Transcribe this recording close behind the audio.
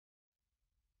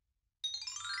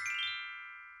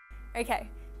Okay,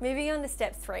 moving on to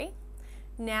step 3.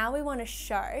 Now we want to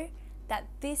show that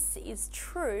this is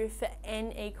true for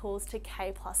n equals to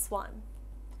k plus 1.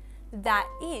 That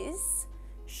is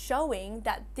showing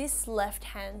that this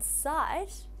left-hand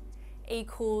side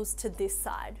equals to this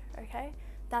side, okay?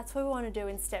 That's what we want to do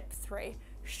in step 3.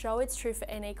 Show it's true for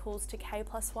n equals to k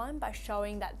plus 1 by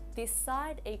showing that this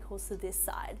side equals to this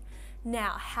side.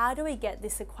 Now, how do we get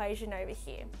this equation over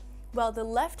here? Well, the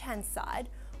left-hand side,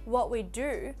 what we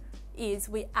do is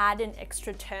we add an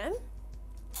extra term,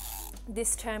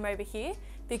 this term over here,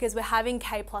 because we're having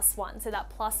k plus 1, so that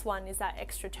plus 1 is that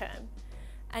extra term.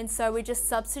 And so we just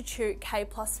substitute k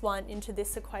plus 1 into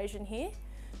this equation here.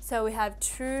 So we have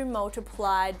 2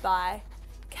 multiplied by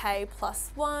k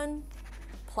plus 1,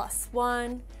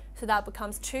 so that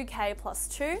becomes 2k plus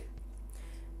 2,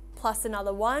 plus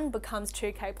another 1 becomes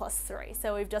 2k plus 3.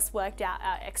 So we've just worked out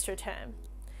our extra term.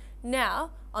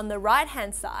 Now, on the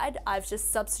right-hand side, I've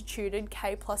just substituted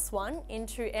k plus 1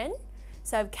 into n.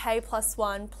 So I have k plus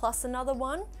 1 plus another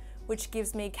 1, which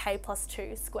gives me k plus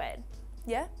 2 squared,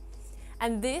 yeah?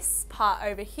 And this part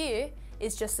over here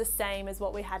is just the same as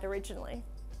what we had originally.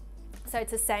 So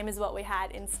it's the same as what we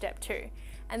had in step 2.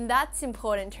 And that's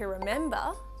important to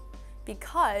remember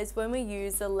because when we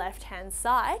use the left-hand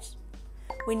side,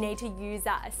 we need to use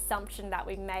that assumption that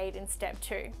we made in step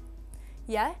 2.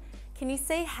 Yeah? Can you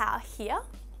see how here,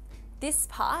 this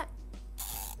part,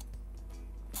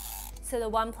 so the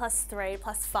 1 plus 3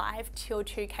 plus 5 till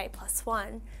 2k plus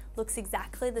 1 looks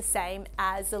exactly the same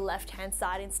as the left-hand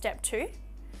side in step 2.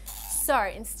 So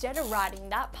instead of writing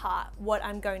that part, what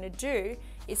I'm going to do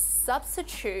is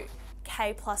substitute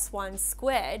k plus 1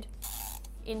 squared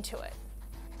into it.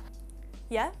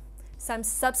 Yeah? So I'm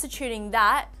substituting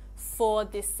that for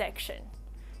this section.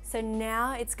 So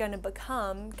now it's going to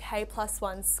become k plus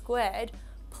 1 squared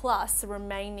plus the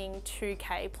remaining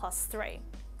 2k plus 3.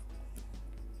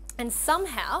 And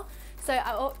somehow,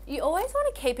 so you always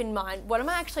want to keep in mind, what am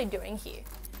I actually doing here?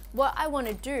 What I want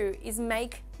to do is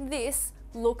make this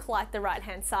look like the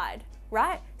right-hand side,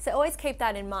 right? So always keep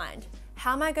that in mind.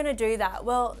 How am I going to do that?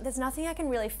 Well, there's nothing I can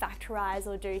really factorize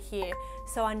or do here,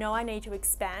 so I know I need to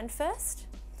expand first.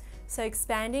 So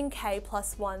expanding k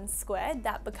plus 1 squared,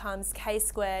 that becomes k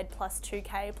squared plus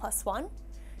 2k plus 1,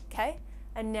 okay?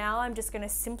 And now I'm just going to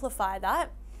simplify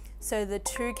that. So the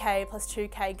 2k plus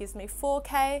 2k gives me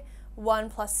 4k, 1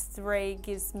 plus 3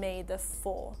 gives me the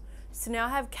 4. So now I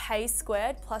have k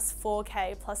squared plus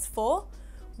 4k plus 4,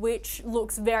 which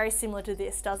looks very similar to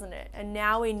this, doesn't it? And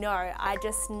now we know I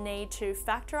just need to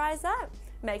factorize that,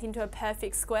 make into a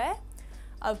perfect square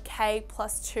of k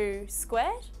plus 2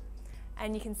 squared.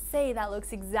 And you can see that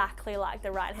looks exactly like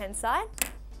the right-hand side.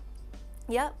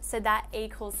 Yep, so that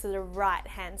equals to the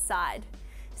right-hand side.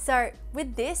 So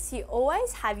with this, you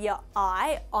always have your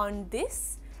eye on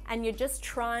this and you're just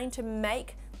trying to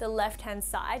make the left-hand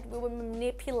side, we were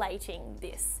manipulating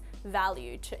this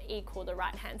value to equal the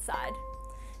right-hand side.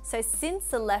 So since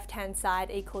the left-hand side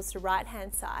equals the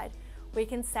right-hand side, we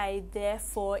can say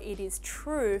therefore it is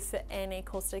true for n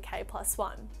equals to k plus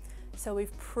 1. So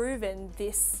we've proven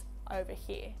this over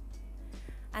here.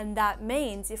 And that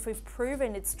means if we've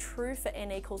proven it's true for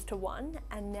n equals to 1,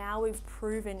 and now we've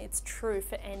proven it's true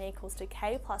for n equals to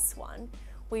k plus 1,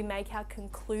 we make our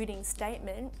concluding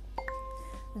statement.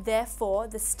 Therefore,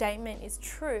 the statement is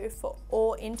true for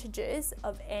all integers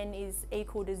of n is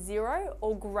equal to 0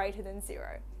 or greater than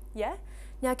 0. Yeah?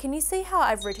 Now, can you see how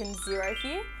I've written 0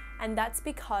 here? And that's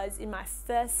because in my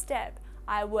first step,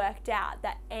 I worked out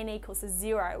that n equals to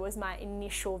 0 was my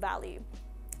initial value.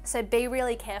 So be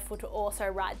really careful to also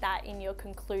write that in your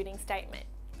concluding statement.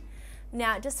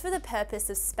 Now, just for the purpose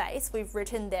of space, we've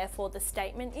written therefore the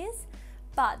statement is,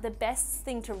 but the best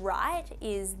thing to write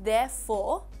is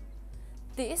therefore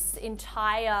this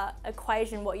entire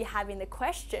equation, what you have in the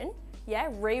question, yeah,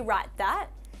 rewrite that,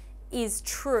 is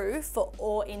true for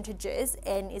all integers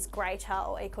n is greater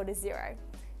or equal to 0.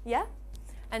 Yeah?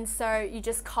 And so you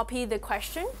just copy the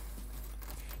question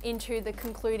into the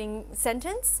concluding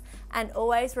sentence and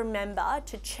always remember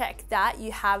to check that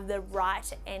you have the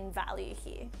right n value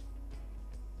here.